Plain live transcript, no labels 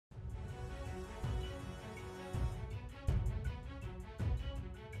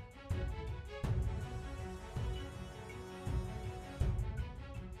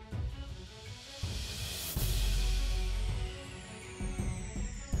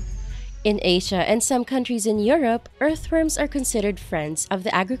In Asia and some countries in Europe, earthworms are considered friends of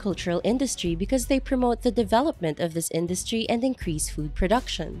the agricultural industry because they promote the development of this industry and increase food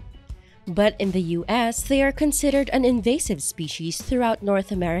production. But in the US, they are considered an invasive species throughout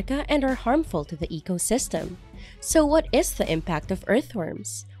North America and are harmful to the ecosystem. So, what is the impact of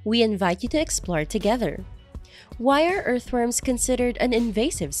earthworms? We invite you to explore together. Why are earthworms considered an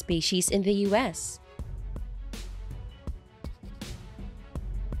invasive species in the US?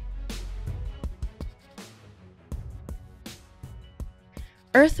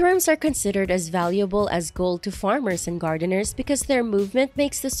 Earthworms are considered as valuable as gold to farmers and gardeners because their movement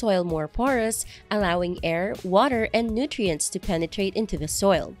makes the soil more porous, allowing air, water, and nutrients to penetrate into the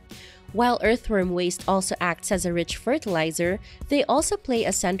soil. While earthworm waste also acts as a rich fertilizer, they also play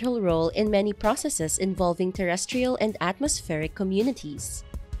a central role in many processes involving terrestrial and atmospheric communities.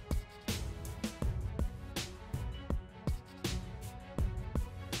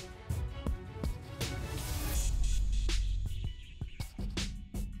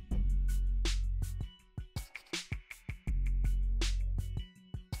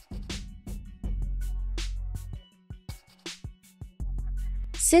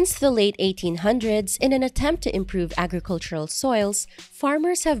 Since the late 1800s, in an attempt to improve agricultural soils,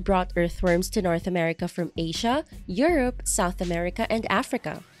 farmers have brought earthworms to North America from Asia, Europe, South America, and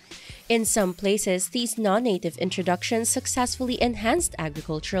Africa. In some places, these non-native introductions successfully enhanced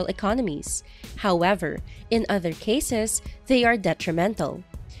agricultural economies. However, in other cases, they are detrimental.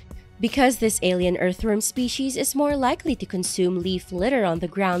 Because this alien earthworm species is more likely to consume leaf litter on the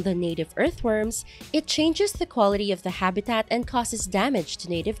ground than native earthworms, it changes the quality of the habitat and causes damage to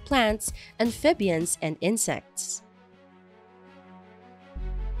native plants, amphibians, and insects.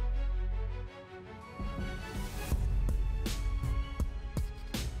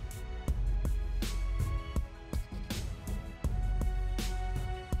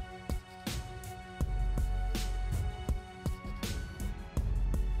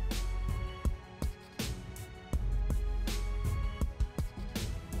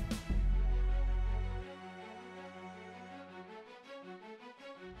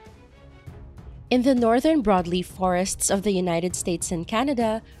 In the northern broadleaf forests of the United States and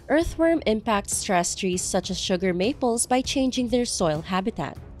Canada, earthworm impacts stress trees such as sugar maples by changing their soil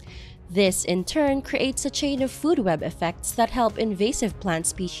habitat. This, in turn, creates a chain of food web effects that help invasive plant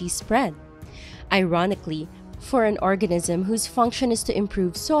species spread. Ironically, for an organism whose function is to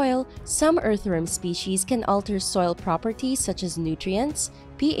improve soil, some earthworm species can alter soil properties such as nutrients,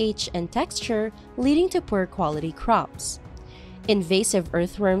 pH, and texture, leading to poor quality crops. Invasive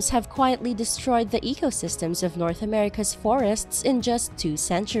earthworms have quietly destroyed the ecosystems of North America's forests in just 2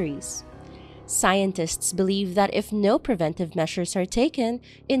 centuries. Scientists believe that if no preventive measures are taken,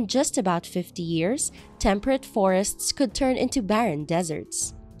 in just about 50 years, temperate forests could turn into barren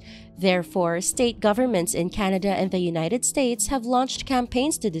deserts. Therefore, state governments in Canada and the United States have launched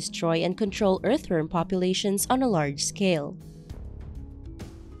campaigns to destroy and control earthworm populations on a large scale.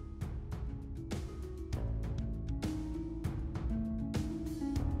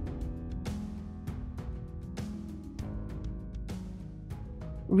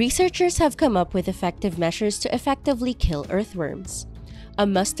 Researchers have come up with effective measures to effectively kill earthworms. A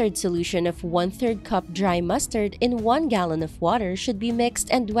mustard solution of 1/3 cup dry mustard in 1 gallon of water should be mixed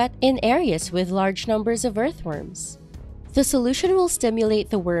and wet in areas with large numbers of earthworms. The solution will stimulate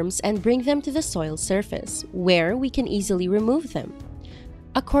the worms and bring them to the soil surface, where we can easily remove them.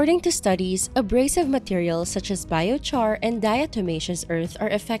 According to studies, abrasive materials such as biochar and diatomaceous earth are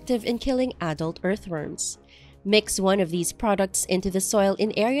effective in killing adult earthworms. Mix one of these products into the soil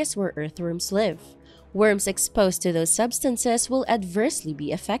in areas where earthworms live. Worms exposed to those substances will adversely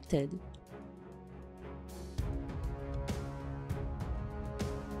be affected.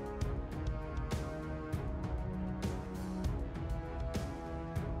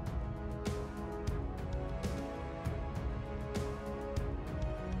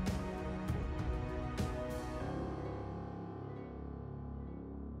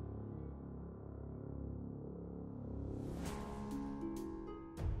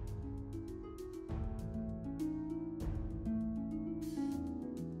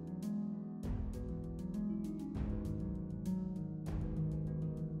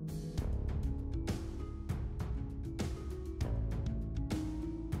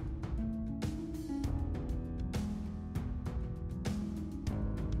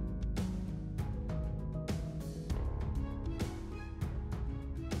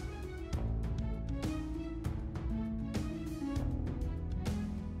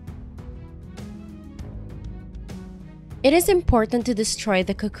 It is important to destroy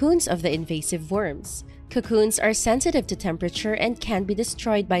the cocoons of the invasive worms. Cocoons are sensitive to temperature and can be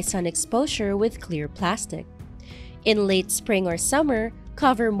destroyed by sun exposure with clear plastic. In late spring or summer,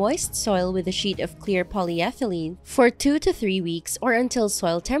 cover moist soil with a sheet of clear polyethylene for 2 to 3 weeks or until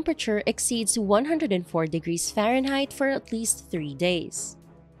soil temperature exceeds 104 degrees Fahrenheit for at least 3 days.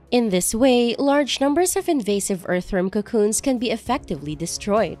 In this way, large numbers of invasive earthworm cocoons can be effectively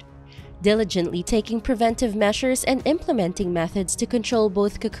destroyed. Diligently taking preventive measures and implementing methods to control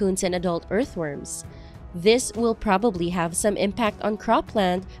both cocoons and adult earthworms. This will probably have some impact on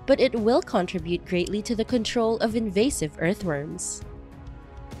cropland, but it will contribute greatly to the control of invasive earthworms.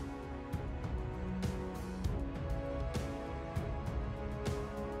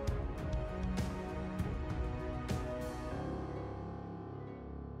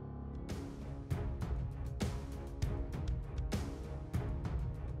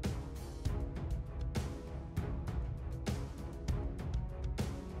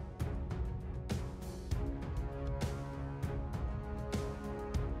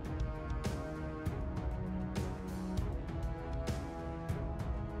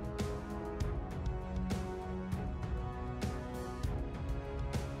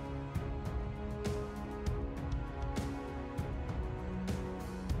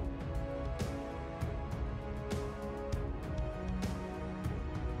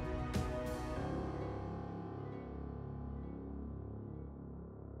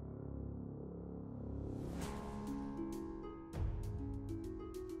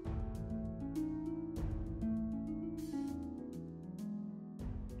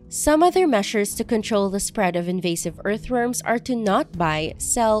 Some other measures to control the spread of invasive earthworms are to not buy,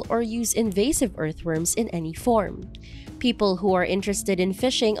 sell, or use invasive earthworms in any form. People who are interested in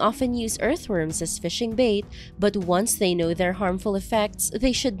fishing often use earthworms as fishing bait, but once they know their harmful effects,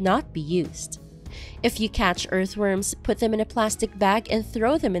 they should not be used. If you catch earthworms, put them in a plastic bag and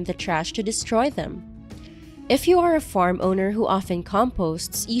throw them in the trash to destroy them. If you are a farm owner who often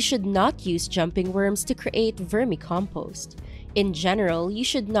composts, you should not use jumping worms to create vermicompost. In general, you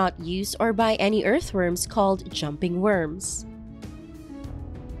should not use or buy any earthworms called jumping worms.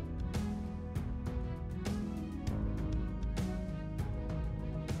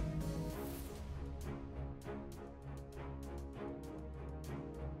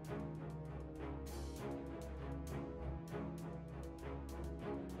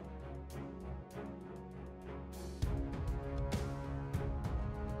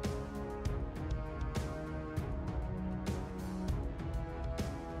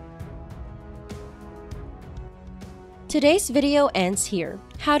 Today's video ends here.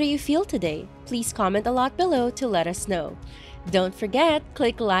 How do you feel today? Please comment a lot below to let us know. Don't forget,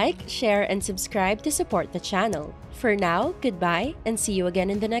 click like, share, and subscribe to support the channel. For now, goodbye and see you again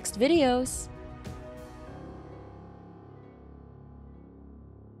in the next videos.